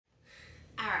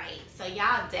So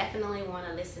y'all definitely want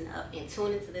to listen up and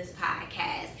tune into this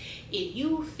podcast if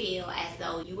you feel as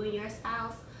though you and your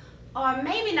spouse are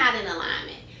maybe not in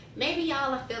alignment. Maybe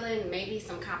y'all are feeling maybe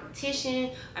some competition,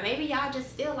 or maybe y'all just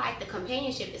feel like the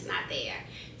companionship is not there.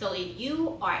 So if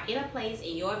you are in a place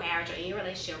in your marriage or in your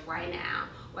relationship right now,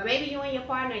 or maybe you and your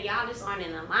partner, y'all just aren't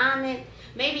in alignment,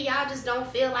 maybe y'all just don't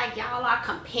feel like y'all are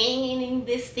companioning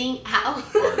this thing out,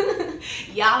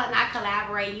 y'all are not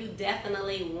collaborating, you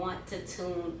definitely want to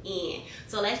tune in.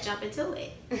 So let's jump into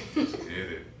it. Get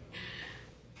it.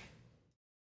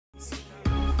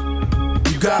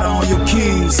 You got on your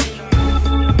keys.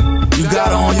 You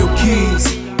got on your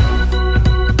keys.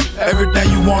 Everything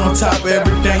you want on top of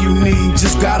everything you need.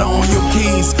 Just got on your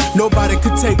keys. Nobody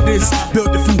could take this.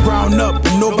 Built it from ground up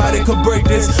and nobody could break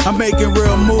this. I'm making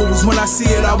real moves. When I see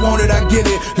it, I want it, I get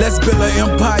it. Let's build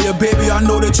an empire, baby. I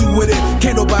know that you with it.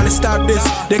 Can't nobody stop this.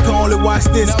 They can only watch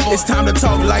this. It's time to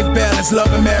talk life balance,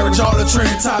 love and marriage, all the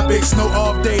trending topics. No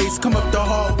off days. Come up the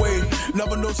hard way.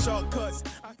 Never no shortcuts.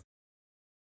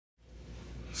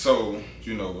 So,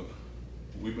 you know,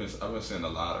 I've been seeing a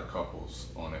lot of couples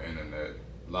on the internet,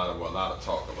 a lot of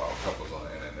talk about couples on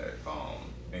the internet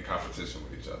in competition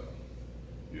with each other,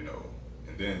 you know,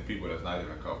 and then people that's not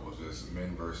even couples, just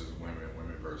men versus women,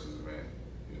 women versus men,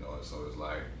 you know. And so it's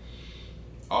like,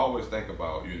 I always think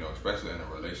about, you know, especially in a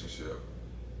relationship,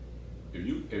 if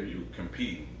you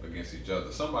compete against each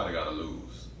other, somebody got to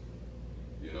lose,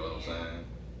 you know what I'm saying?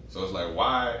 So it's like,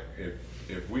 why,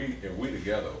 if we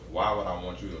together, why would I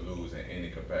want you to lose in any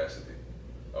capacity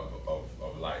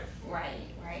of life? Right.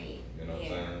 You know what I'm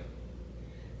saying?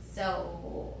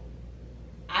 So,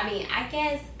 I mean, I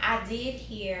guess I did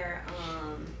hear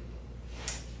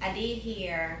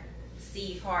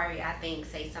Steve Harvey, I think,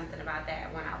 say something about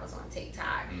that when I was on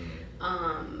TikTok.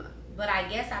 Mm-hmm. But I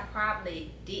guess I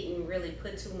probably didn't really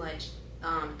put too much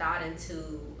thought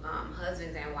into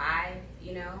husbands and wives,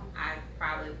 you know. I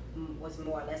probably was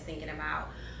more or less thinking about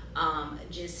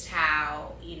just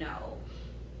how, you know,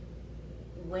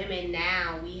 women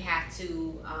now, we have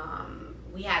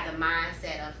the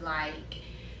mindset of like,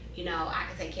 you know, I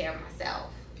can take care of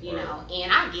myself, you know,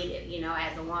 and I get it, you know,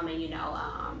 as a woman, you know,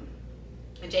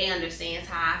 Jay understands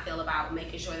how I feel about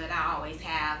making sure that I always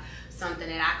have something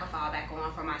that I can fall back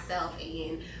on for myself.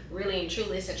 And really and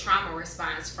truly, it's a trauma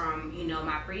response from, you know,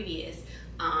 my previous,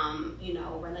 you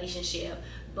know, relationship.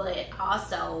 But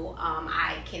also,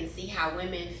 I can see how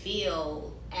women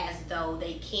feel as though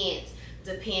they can't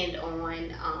depend on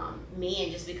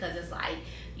men, just because it's like,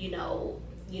 you know,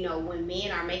 when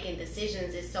men are making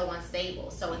decisions, it's so unstable.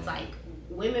 So it's like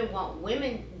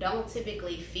women don't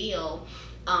typically feel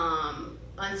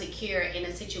unsecure in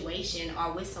a situation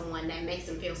or with someone that makes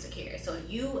them feel secure. So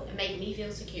if you make me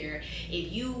feel secure,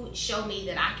 if you show me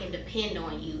that I can depend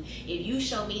on you, if you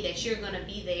show me that you're going to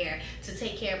be there to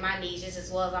take care of my needs just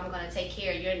as well as I'm going to take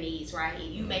care of your needs, right?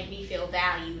 If you make me feel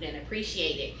valued and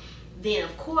appreciated, then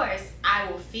of course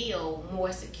I will feel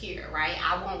more secure, right?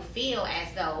 I won't feel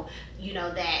as though, you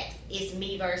know, that it's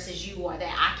me versus you, or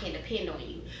that I can depend on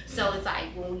you. So it's like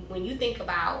when you think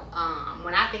about,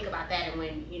 when I think about that, and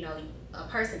when, you know, a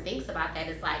person thinks about that,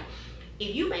 it's like,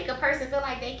 if you make a person feel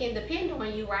like they can depend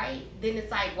on you, right, then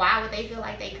it's like, why would they feel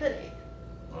like they couldn't?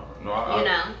 No,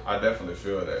 I definitely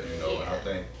feel that, you know. Yeah.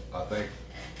 And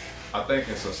I think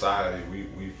in society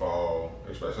we fall,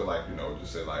 especially like, you know,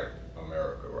 just say like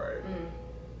America, right?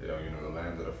 You know, the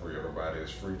land of the free. Everybody is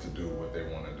free to do what they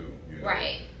want to do, you know?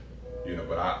 Right. You know,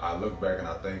 but I look back and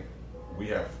I think we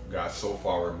have got so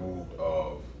far removed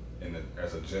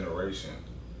as a generation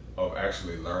of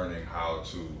actually learning how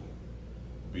to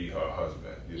be her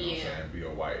husband, you know what I'm saying? Be a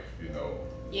wife, you know,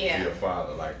 be a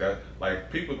father, like that.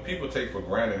 Like people take for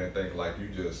granted and think like you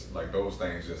just, like those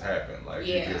things just happen. Like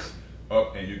you just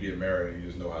up and you get married and you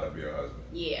just know how to be a husband.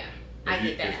 Yeah, I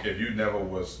get that. If you never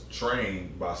was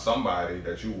trained by somebody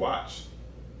that you watched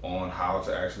on how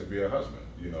to actually be a husband,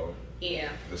 you know. Yeah.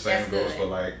 The same goes for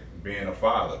like being a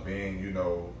father, being, you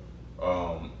know,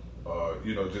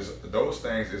 just those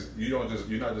things is you're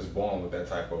not just born with that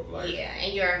type of like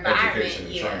and your environment,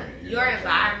 and training, your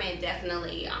environment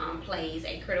definitely plays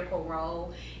a critical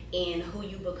role in who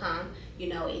you become. You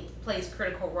know, it plays a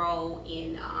critical role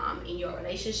in your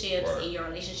relationships, in your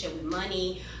relationship with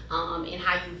money, in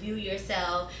how you view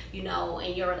yourself, you know,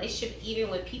 in your relationship even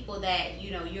with people that,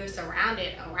 you know, you're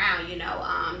surrounded around, you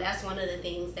know. That's one of the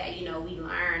things that, you know, we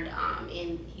learned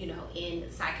in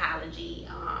psychology,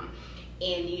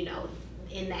 and, you know,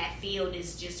 in that field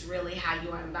is just really how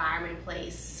your environment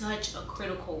plays such a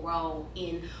critical role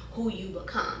in who you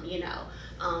become, you know.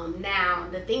 Now,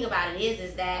 the thing about it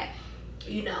is that,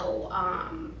 you know,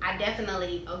 I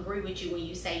definitely agree with you when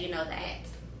you say, you know, that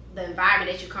the environment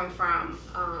that you come from,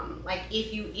 like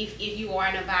if you are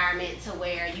in an environment to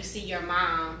where you see your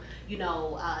mom, you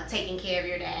know, taking care of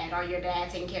your dad, or your dad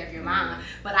taking care of your mom.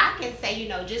 But I can say, you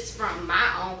know, just from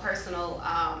my own personal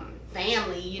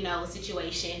family, you know,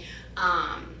 situation,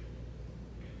 I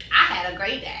had a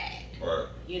great dad, right.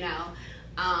 You know,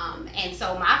 and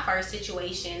so my first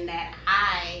situation that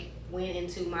I went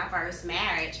into, my first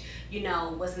marriage, you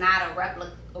know, was not a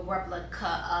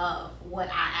replica of what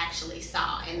I actually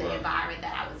saw in the right. environment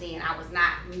that I was in. I was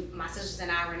not, my sisters and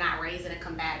I were not raised in a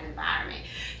combative environment.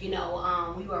 You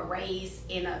know, we were raised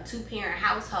in a 2-parent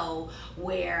household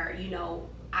where, you know,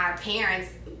 our parents,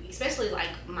 especially like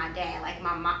my dad, like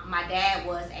my dad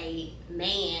was a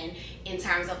man in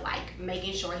terms of like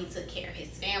making sure he took care of his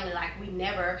family. Like we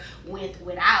never went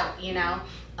without, you know.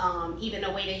 Even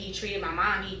the way that he treated my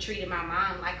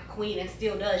mom like a queen, and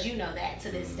still does, you know, that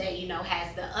to this day, you know,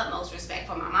 has the utmost respect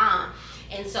for my mom.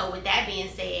 And so with that being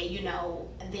said, you know,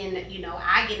 then, you know,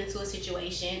 I get into a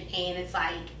situation and it's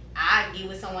like I get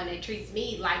with someone that treats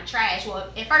me like trash. Well,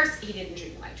 at first he didn't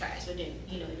treat me like trash, but then,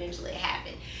 you know, eventually it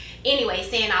happened. Anyway,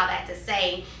 saying all that to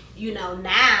say, you know,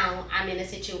 now I'm in a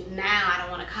situation, now I don't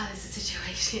want to call this a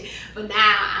situation, but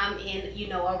now I'm in, you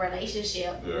know, a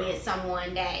relationship with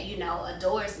someone that, you know,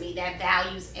 adores me, that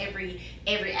values every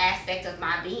aspect of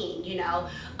my being, you know.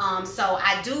 So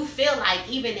I do feel like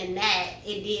even in that,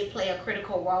 it did play a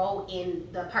critical role in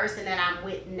the person that I'm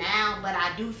with now, but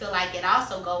I do feel like it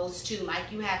also goes to,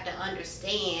 like, you have to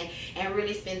understand and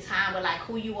really spend time with, like,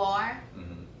 who you are,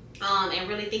 and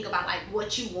really think about, like,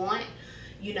 what you want,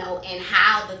 you know, and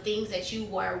how the things that you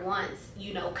were once,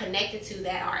 you know, connected to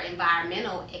that are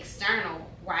environmental, external,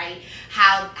 right?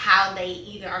 How they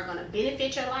either are going to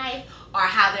benefit your life or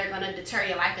how they're going to deter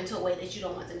your life into a way that you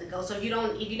don't want them to go. So if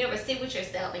you never sit with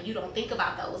yourself and you don't think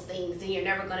about those things, then you're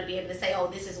never going to be able to say, oh,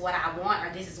 this is what I want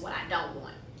or this is what I don't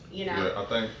want, you know?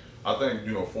 Yeah, I think,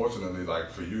 you know, fortunately,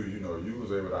 like for you, you know, you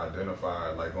was able to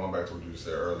identify, like going back to what you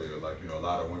said earlier, like, you know, a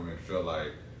lot of women feel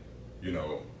like, you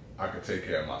know, I could take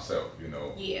care of myself, you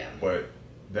know. Yeah. But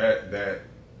that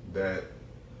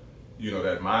you know,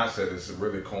 that mindset is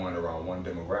really coined around one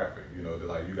demographic. You know,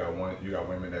 like you got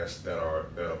women that are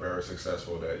very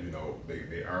successful, that, you know,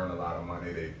 they earn a lot of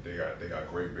money, they got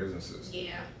great businesses.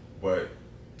 Yeah. But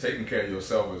taking care of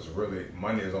yourself is really,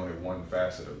 money is only one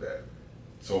facet of that.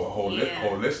 So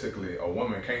holistically, a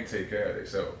woman can't take care of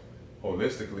herself.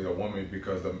 Holistically, a woman,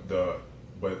 because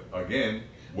but again.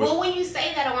 Well, when you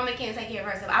say that a woman can't take care of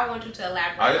herself, I want you to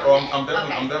elaborate on that.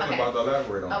 I'm definitely about to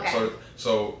elaborate on it.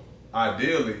 So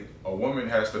ideally, a woman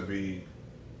has to be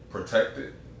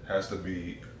protected, has to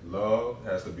be loved,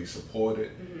 has to be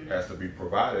supported, has to be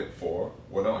provided for.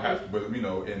 Well, don't have, but you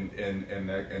know, in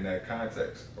that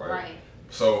context, right?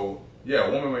 So yeah,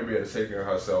 a woman may be able to take care of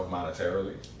herself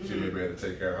monetarily. She may be able to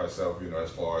take care of herself, you know,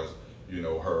 as far as, you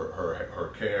know,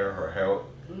 her care, her health.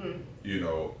 You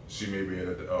know, she may be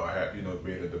able to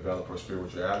be able to develop her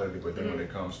spirituality, but then when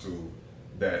it comes to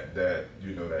that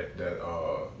you know,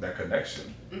 that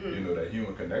connection, you know, that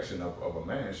human connection of a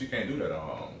man, she can't do that on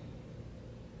her own.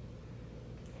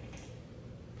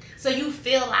 So you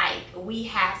feel like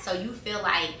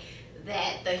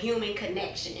that the human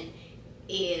connection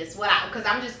is because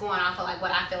I'm just going off of like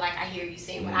what I feel like I hear you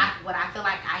saying. What I feel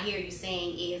like I hear you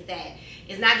saying is that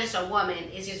it's not just a woman,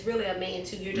 it's just really a man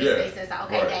too. You're just basically like,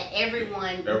 okay, that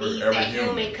everyone needs that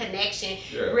human connection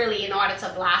really in order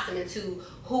to blossom into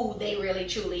who they really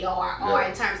truly are. Or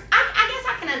in terms, I guess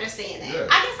I can understand that.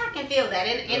 I guess I can feel that.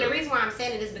 And the reason why I'm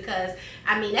saying it is because,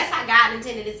 I mean, that's how God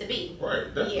intended it to be. Right.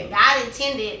 Definitely. Yeah,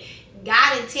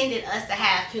 God intended us to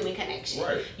have human connection,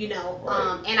 you know,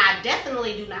 and I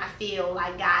definitely do not feel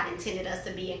like God intended us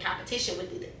to be in competition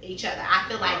with each other. I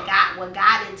feel like what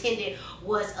God intended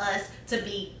was us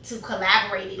to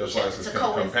collaborate with each other, to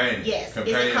coexist. Yes,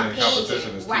 it's a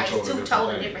companion, right? Two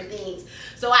totally different things.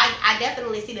 So I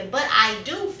definitely see that, but I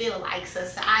do feel like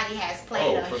society has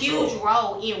played a huge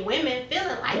role in women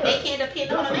feeling like they can't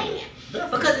depend on a man.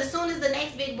 Because as soon as the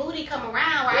next big booty come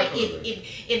around, right?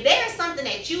 If there's something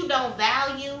that you don't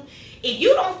value, if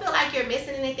you don't feel like you're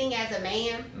missing anything as a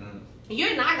man,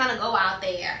 you're not gonna go out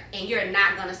there and you're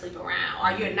not gonna sleep around,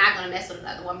 or you're not gonna mess with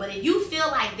another one. But if you feel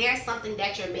like there's something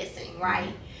that you're missing,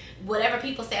 right? Whatever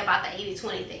people say about the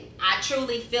 80-20 thing, I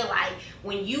truly feel like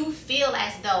when you feel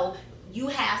as though you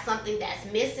have something that's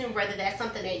missing, whether that's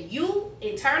something that you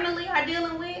internally are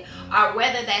dealing with, or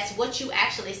whether that's what you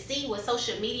actually see, what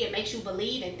social media makes you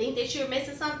believe and think that you're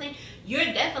missing something, you're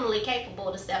definitely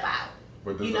capable to step out.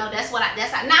 You know, that's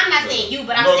how, now I'm not saying you,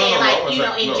 but I'm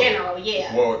saying in general,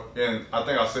 Well, and I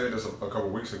think I said this a couple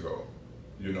weeks ago,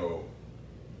 you know,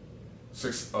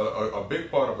 a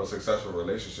big part of a successful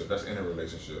relationship, that's any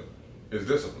relationship, is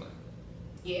discipline.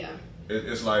 Yeah.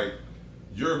 It's like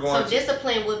you're going. So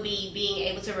discipline would be being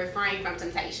able to refrain from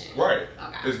temptation. Right.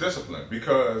 Okay. It's discipline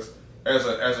because as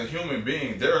a human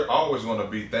being, there are always going to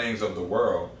be things of the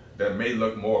world that may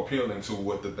look more appealing to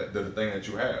what the thing that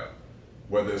you have,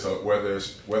 whether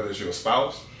it's your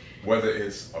spouse, whether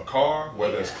it's a car,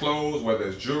 whether it's clothes, whether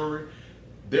it's jewelry.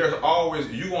 You're gonna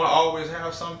always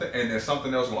have something, and then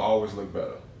something else gonna always look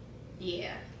better.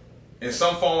 Yeah. In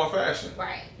some form or fashion.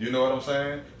 Right. You know what I'm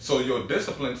saying? So your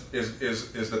discipline is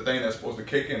the thing that's supposed to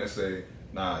kick in and say,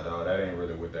 nah, dog, that ain't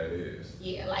really what that is.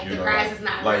 Yeah, like you the know, grass is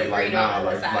not really green on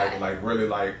the side. Like really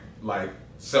like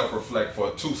self-reflect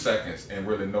for 2 seconds and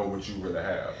really know what you really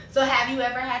have. So have you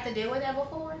ever had to deal with that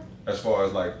before? As far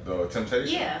as like the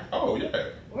temptation? Yeah. Oh yeah.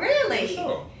 Really? For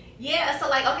sure. Yeah, so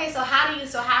like, okay, so how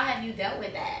have you dealt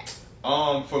with that?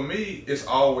 For me, it's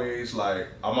always like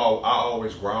I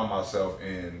always ground myself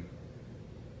in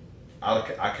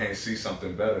I can't see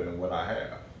something better than what I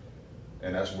have,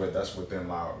 and that's within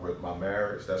my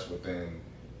marriage, that's within,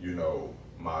 you know,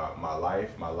 my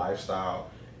life, my lifestyle,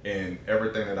 and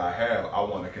everything that I have. I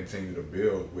want to continue to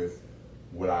build with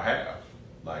what I have.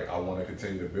 Like I want to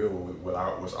continue to build with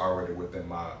what's already within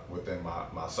my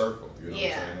circle. You know what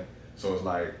I'm saying? So it's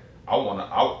like I don't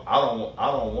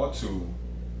want to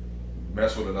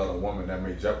mess with another woman that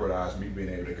may jeopardize me being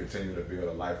able to continue to build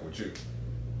a life with you.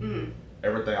 Mm-hmm.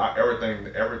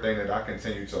 Everything that I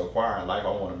continue to acquire in life,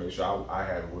 I want to make sure I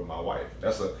have it with my wife.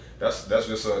 That's a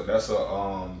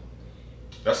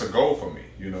goal for me.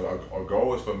 You know, a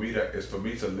goal is for me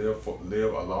to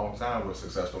live a long time with a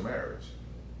successful marriage.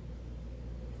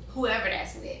 Whoever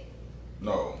that's with.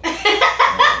 No.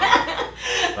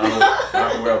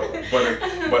 Not whoever.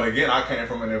 But again, I came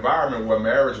from an environment where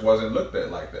marriage wasn't looked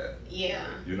at like that. Yeah.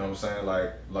 You know what I'm saying?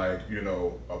 Like you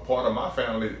know, a part of my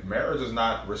family, marriage is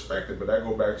not respected, but that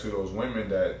go back to those women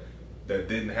that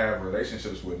didn't have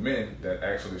relationships with men that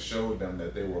actually showed them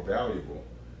that they were valuable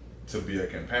to be a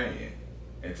companion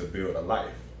and to build a life.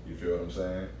 You feel what I'm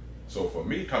saying? So for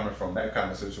me, coming from that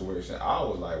kind of situation, I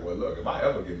was like, well, look, if I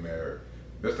ever get married,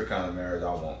 this is the kind of marriage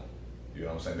I want. You know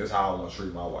what I'm saying? This is how I want to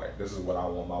treat my wife. This is what I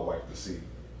want my wife to see.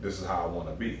 This is how I want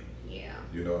to be. Yeah.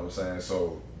 You know what I'm saying?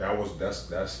 So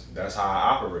that's how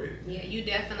I operated. Yeah, you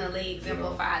definitely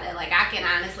exemplify that. Like I can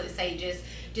honestly say,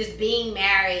 just being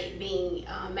married,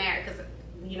 because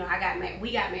you know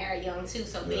we got married young too.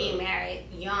 So being married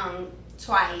young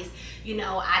twice, you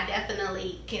know, I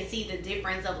definitely can see the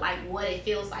difference of like what it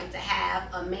feels like to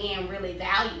have a man really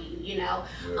value you. You know.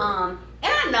 Yeah.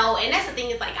 And I know, and that's the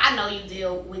thing is like I know you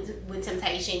deal with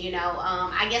temptation. You know,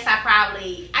 I guess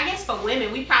for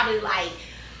women we probably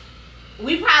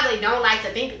don't like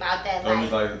to think about that. Don't you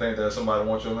like to think that somebody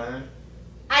wants your man?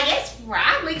 I guess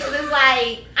probably because it's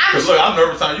like. Because look, I'm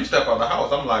nervous time you step out of the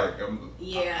house. I'm like,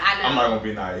 yeah, I know. I'm not gonna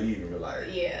be naive and be like,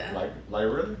 yeah, like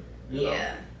really, you know?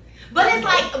 But it's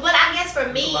like, but I guess for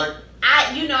me,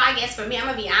 I guess for me, I'm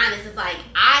gonna be honest. It's like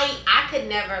I could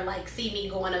never like see me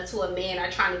going up to a man or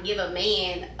trying to give a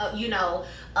man,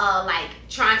 like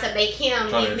trying to make him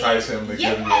trying to entice him to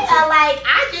give him. Like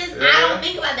I don't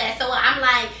think about that. So I'm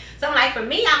like for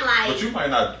me, I'm like. But you might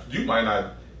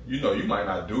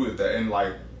not do it that, and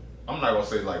like I'm not gonna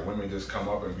say like women just come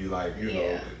up and be like, you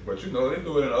know, but you know they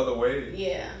do it in other ways.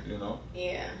 Yeah. You know.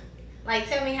 Yeah. Like,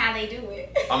 tell me how they do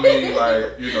it. I mean,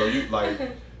 like, you know, you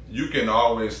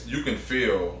can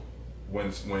feel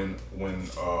when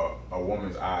a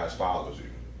woman's eyes follows you.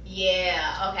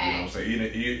 Yeah. Okay. You know what I'm saying?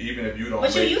 Even if you don't.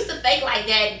 But you used to fake like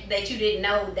that you didn't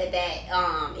know that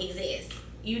exists.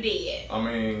 You did. I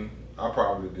mean, I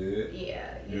probably did.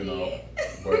 Yeah, you know. Did.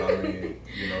 But I mean,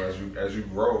 you know, as you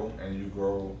grow and you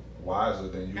grow wiser,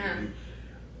 then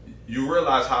you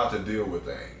realize how to deal with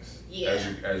things. Yeah.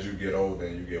 As you get older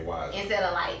and you get wiser. Instead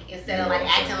of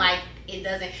acting like it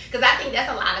doesn't, because I think that's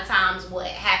a lot of times what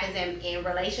happens in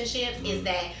relationships is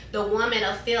that the woman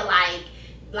will feel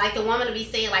like the woman will be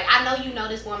saying like, I know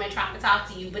this woman trying to talk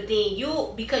to you, but then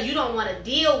because you don't want to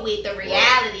deal with the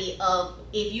reality of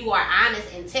if you are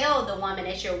honest and tell the woman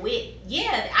that you're with,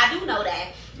 I do know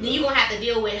that, then you're gonna have to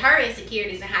deal with her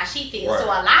insecurities and how she feels. Right. So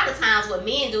a lot of times what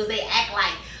men do is they act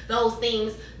like those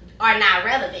things are not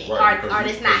relevant, or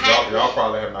it's not happening. Y'all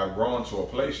probably have not grown to a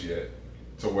place yet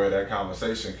to where that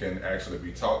conversation can actually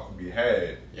be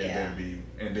had,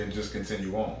 and then just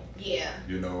continue on. Yeah.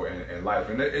 You know, in life,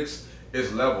 and it's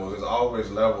levels. There's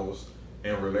always levels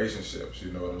in relationships.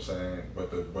 You know what I'm saying? But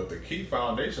the key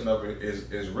foundation of it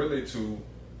is really to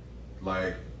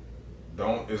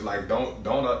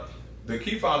the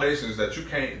key foundation is that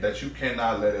you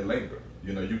cannot let it linger.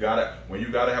 You know, when you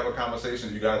gotta have a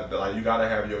conversation, you gotta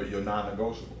have your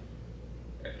non-negotiable.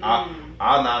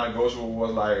 Our non-negotiable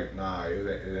was like, nah,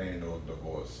 it ain't no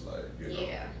divorce. Like, you know,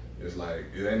 it's like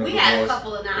it ain't no we divorce. Had a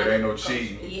couple of it ain't no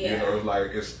cheating. Yeah. You know,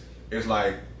 it's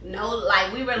like no,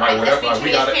 like we were like let's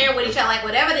be transparent with each other. Like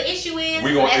whatever the issue is,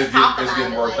 let's talk about it. It's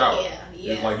getting worked out.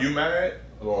 Yeah. It's like you mad,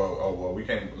 or well, we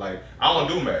can't. Like I don't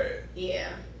do mad. Yeah.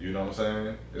 You know what I'm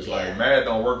saying? It's like mad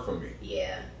don't work for me.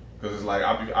 Yeah. Because it's like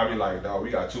I be like, dog,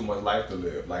 we got too much life to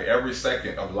live. Like every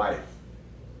second of life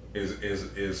is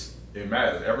it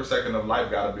matters. Every second of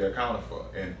life got to be accounted for.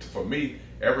 And for me,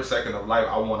 every second of life,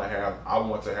 I want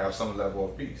to have some level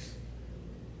of peace.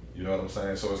 You know what I'm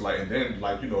saying? So it's like, and then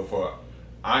like, you know,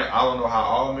 I don't know how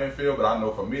all men feel, but I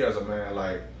know for me as a man,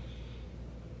 like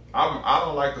I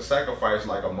don't like to sacrifice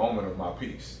like a moment of my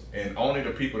peace. And only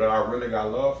the people that I really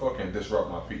got love for can disrupt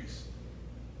my peace.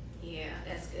 Yeah,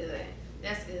 that's good.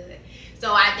 That's good.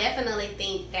 So I definitely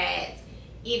think that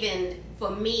even for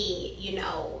me, you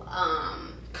know,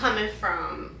 coming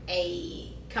from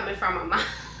a mom,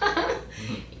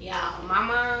 y'all, my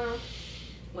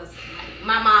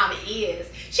mom is,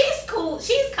 she's cool,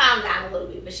 she's calmed down a little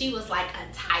bit, but she was like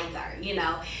a tiger, you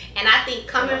know, and I think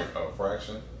coming like a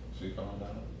fraction, she calmed down.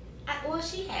 Well,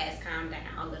 she has calmed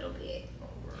down a little bit.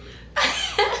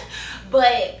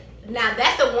 But now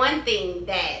that's the one thing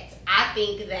that I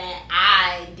think that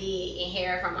I did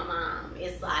inherit from my mom.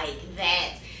 It's like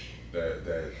that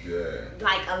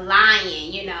like a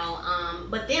lion, you know.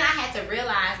 But then I had to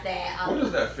realize that. What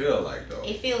does that feel like though?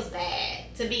 It feels bad.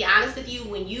 To be honest with you,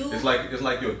 when you it's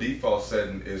like your default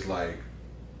setting is like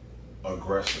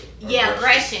aggressive. Yeah,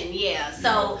 aggression. Yeah.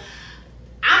 So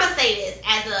I'm gonna say this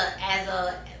as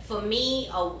a for me,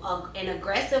 an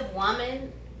aggressive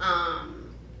woman,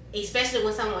 especially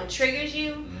when someone triggers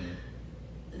you,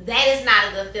 that is not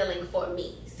a good feeling for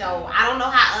me. So I don't know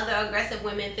how other aggressive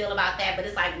women feel about that, but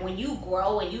it's like when you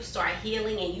grow and you start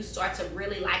healing and you start to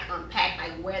really like unpack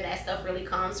like where that stuff really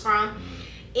comes from,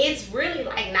 it's really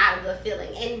like not a good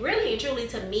feeling. And really and truly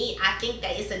to me, I think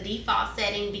that it's a default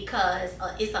setting because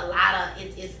it's a lot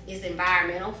of it's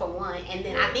environmental for one, and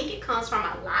then I think it comes from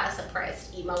a lot of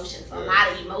suppressed emotions, a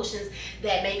lot of emotions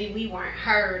that maybe we weren't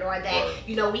heard or that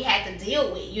you know we had to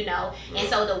deal with, you know. And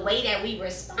so the way that we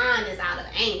respond is out of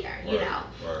anger, you know.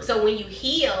 So when you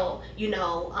heal, you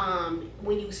know,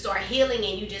 when you start healing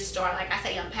and you just start, like I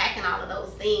say, unpacking all of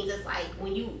those things, it's like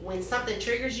when something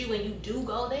triggers you and you do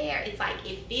go there, it's like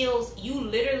you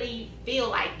literally feel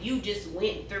like you just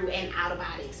went through an out of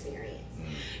body experience,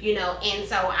 you know. And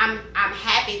so I'm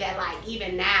happy that like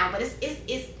even now, but it's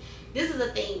this is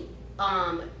the thing,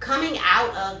 coming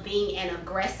out of being an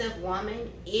aggressive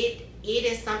woman, it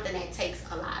is something that takes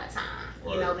a lot of time.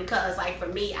 You know, because like for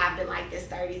me, I've been like this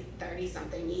 30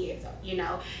 something years, you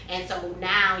know, and so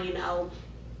now, you know,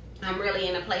 I'm really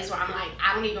in a place where I'm like,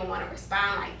 I don't even want to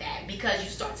respond like that, because you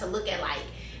start to look at like,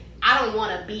 I don't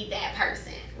want to be that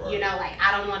person, you know, like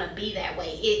I don't want to be that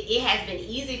way. It has been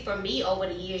easy for me over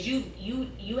the years.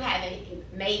 You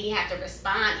haven't made me have to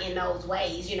respond in those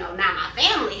ways, you know. Now my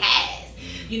family has,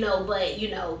 you know, but you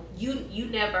know, you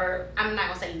never, I'm not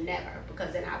gonna say never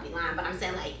because then I'll be lying, but I'm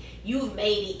saying like you've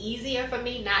made it easier for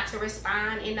me not to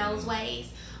respond in those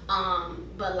ways.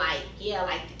 But like, yeah,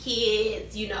 like the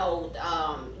kids, you know,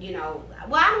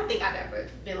 well, I don't think I've ever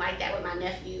been like that with my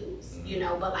nephews, you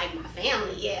know, but like my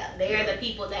family, yeah, they're the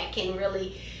people that can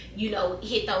really, you know,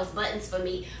 hit those buttons for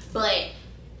me. But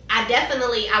I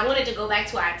wanted to go back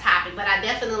to our topic, but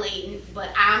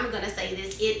I'm going to say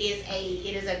this, it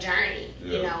is a journey,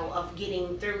 you know, of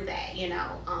getting through that, you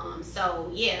know,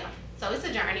 so yeah. So it's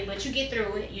a journey, but you get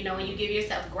through it, you know, and you give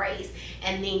yourself grace,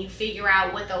 and then you figure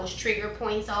out what those trigger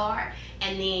points are,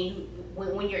 and then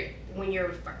when you're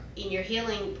in your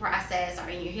healing process or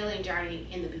in your healing journey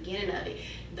in the beginning of it,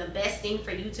 the best thing for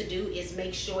you to do is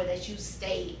make sure that you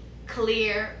stay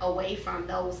clear away from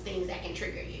those things that can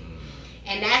trigger you.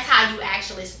 And that's how you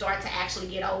actually start to actually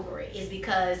get over it, is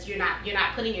because you're not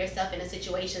putting yourself in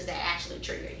situations that actually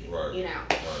trigger you, you know.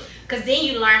 Because then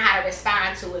you learn how to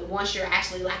respond to it once you're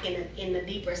actually like in the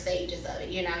deeper stages of it,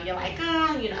 you know. You're like,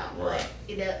 you know, but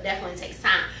it definitely takes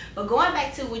time. But going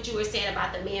back to what you were saying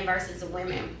about the men versus the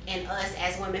women, and us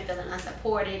as women feeling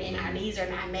unsupported and our needs are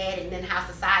not met, and then how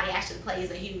society actually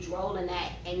plays a huge role in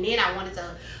that. And then I wanted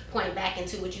to point back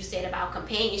into what you said about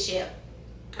companionship.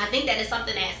 I think that is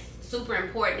something that's super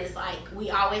important. Is like,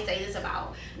 we always say this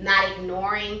about not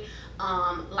ignoring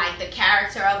like the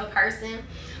character of a person,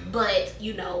 but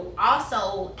you know,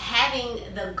 also having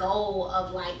the goal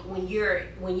of like when you're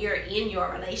in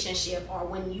your relationship or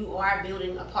when you are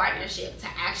building a partnership, to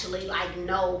actually like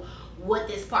know what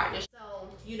this partnership. So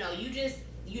you know, you just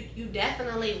you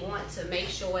definitely want to make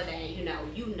sure that you know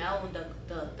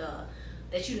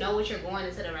that you know what you're going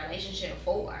into the relationship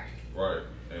for. Right,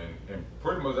 and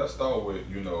pretty much that start with,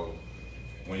 you know,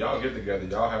 when y'all get together,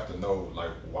 y'all have to know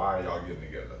like why y'all getting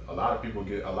together. A lot of people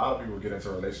get into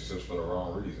relationships for the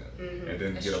wrong reason, and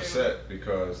then get upset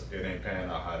because it ain't panning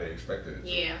out how they expected it to.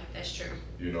 Yeah, that's true.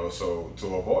 You know, so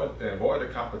to avoid the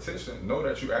competition, know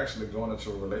that you actually going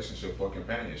into a relationship for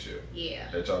companionship.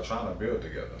 Yeah. That y'all trying to build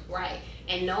together. Right,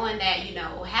 and knowing that, you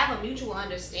know, have a mutual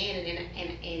understanding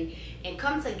and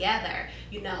come together,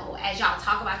 you know, as y'all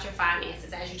talk about your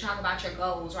finances, as you talk about your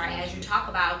goals, right, as you talk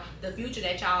about the future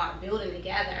that y'all are building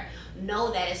together,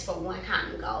 know that it's for one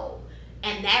common goal.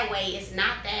 And that way, it's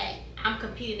not that I'm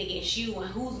competing against you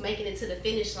and who's making it to the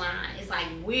finish line. It's like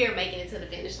we're making it to the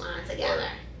finish line together.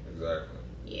 Right. Exactly.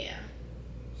 Yeah.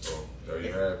 So there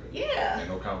you have it. Yeah. Ain't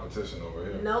no competition over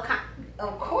here.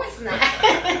 Of course not.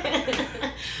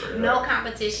 No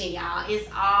competition, y'all. It's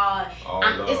all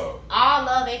love. It's all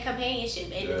love and companionship.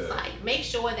 And it's like, make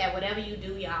sure that whatever you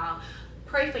do, y'all,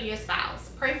 pray for your spouse,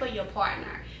 pray for your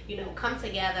partner. You know, come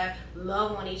together,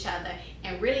 love on each other,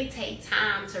 and really take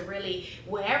time to really,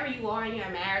 wherever you are in your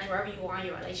marriage, wherever you are in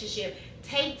your relationship,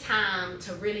 take time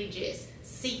to really just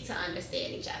seek to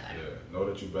understand each other. Yeah, know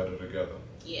that you're better together.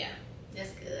 Yeah,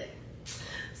 that's good.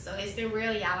 So it's been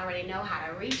real. Y'all already know how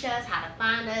to reach us, how to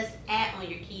find us at On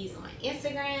Your Keys on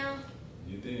Instagram.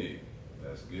 You did.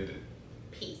 Let's get it.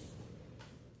 Peace.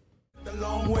 The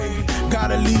long way,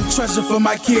 gotta leave treasure for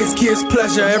my kids'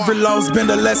 pleasure. Every loss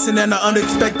been a lesson and an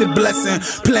unexpected blessing.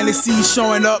 Plenty seeds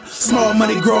showing up, small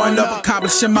money growing up,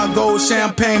 accomplishing my goals,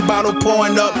 champagne bottle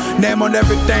pouring up. Name on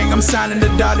everything, I'm signing the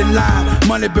dotted line.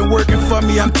 Money been working for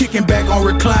me, I'm kicking back on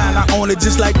recline. I own it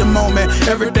just like the moment,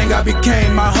 everything I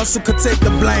became. My hustle could take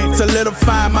the blame,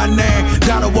 solidify my name.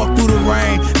 Gotta walk through the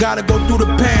rain, gotta go through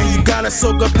the pain. You gotta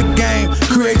soak up the game,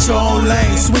 create your own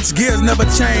lane. Switch gears, never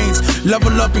change,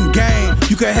 level up and gain.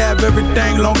 You can have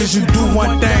everything long as you do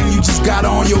one thing. You just gotta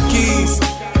own your keys.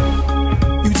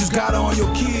 You just gotta own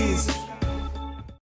your keys.